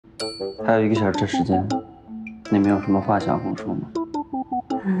还有1个小时的时间，你没有什么话想跟我说吗？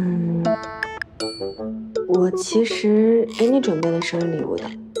我其实给你准备了生日礼物的，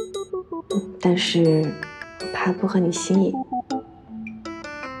但是我怕不合你心意。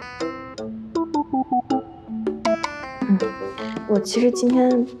我其实今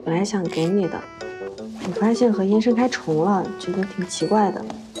天本来想给你的，我发现和烟盛开重了，觉得挺奇怪的，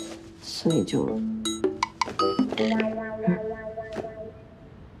所以就……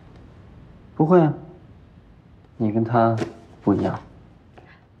不会啊，你跟他不一样。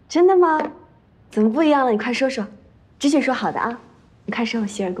真的吗？怎么不一样了？你快说说，只许说好的啊！你快说，我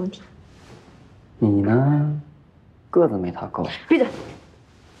洗耳恭听。你呢，个子没他高。闭嘴！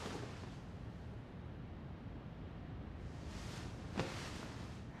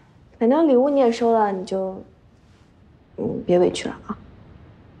反正礼物你也收了，你就，别委屈了啊。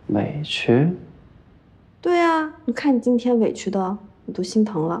委屈？对啊，你看你今天委屈的，我都心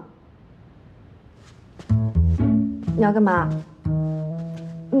疼了。你要干嘛？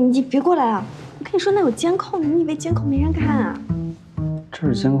你别过来啊！我跟你说，那有监控，你以为监控没人看啊？这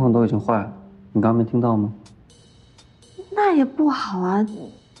儿监控都已经坏了，你刚没听到吗？那也不好啊，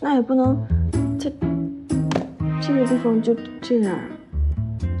那也不能，这个地方就这样。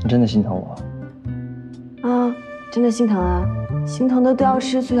你真的心疼我？啊，真的心疼啊，心疼的都要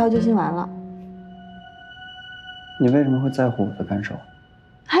吃速效救心丸了。你为什么会在乎我的感受？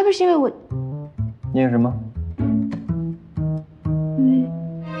还不是因为我，因为什么？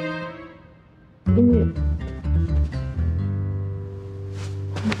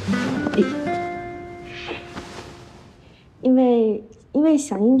因为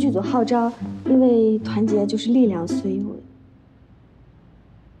响应剧组号召，因为团结就是力量，所以我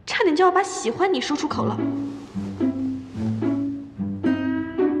差点就要把喜欢你说出口了。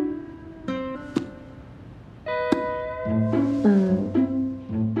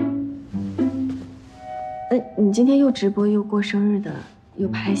你今天又直播又过生日的，又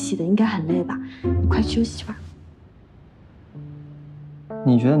拍戏的，应该很累吧？你快休息吧。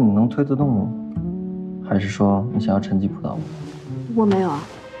你觉得你能推得动我，还是说你想要趁机扑倒我？我没有啊。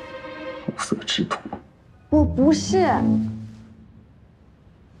无色之徒。我不是。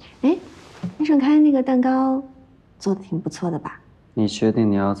哎，你盛开那个蛋糕做的挺不错的吧？你确定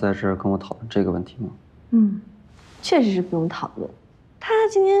你要在这儿跟我讨论这个问题吗？确实是不用讨论。他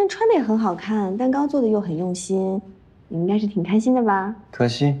今天穿的也很好看，蛋糕做的又很用心，你应该是挺开心的吧？可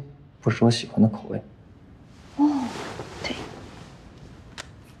惜不是我喜欢的口味。哦，对，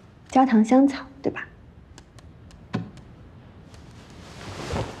焦糖香草，对吧？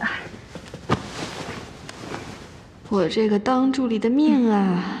我这个当助理的命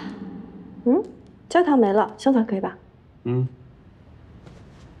啊！焦糖没了，香草可以吧？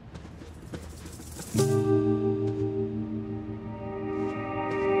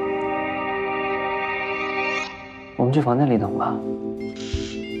我们去房间里等吧。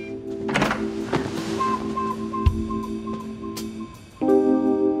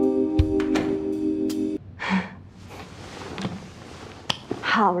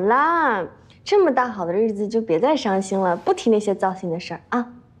好啦，这么大好的日子就别再伤心了，不提那些糟心的事儿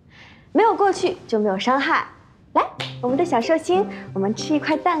啊。没有过去就没有伤害。来，我们的小寿星，我们吃一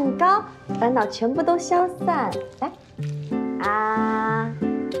块蛋糕，烦恼全部都消散。来，来，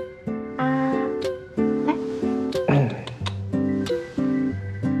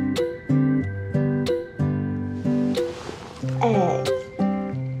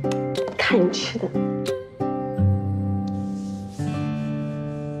看你吃的。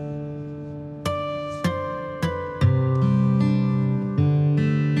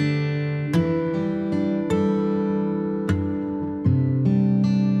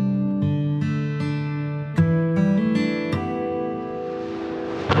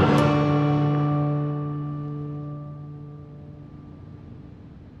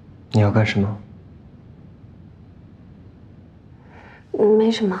你要干什么？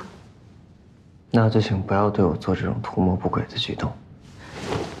没什么。那就请不要对我做这种图谋不轨的举动。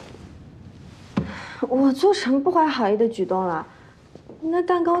我做什么不怀好意的举动了？那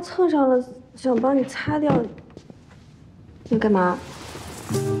蛋糕蹭上了，想帮你擦掉。你干嘛？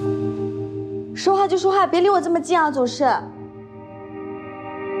说话就说话，别离我这么近啊，总是。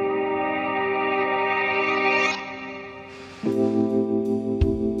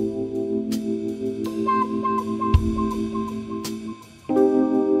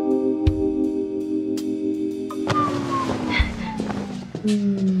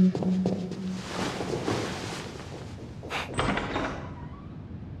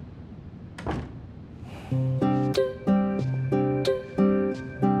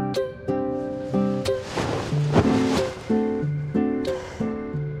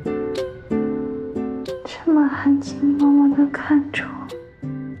么含情脉脉的看着我，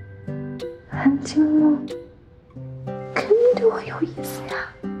含情脉肯定对我有意思呀。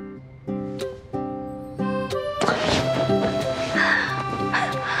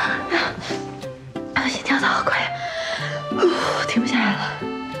心跳的好快呀，停不下来了。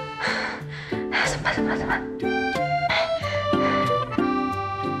哎，怎么办？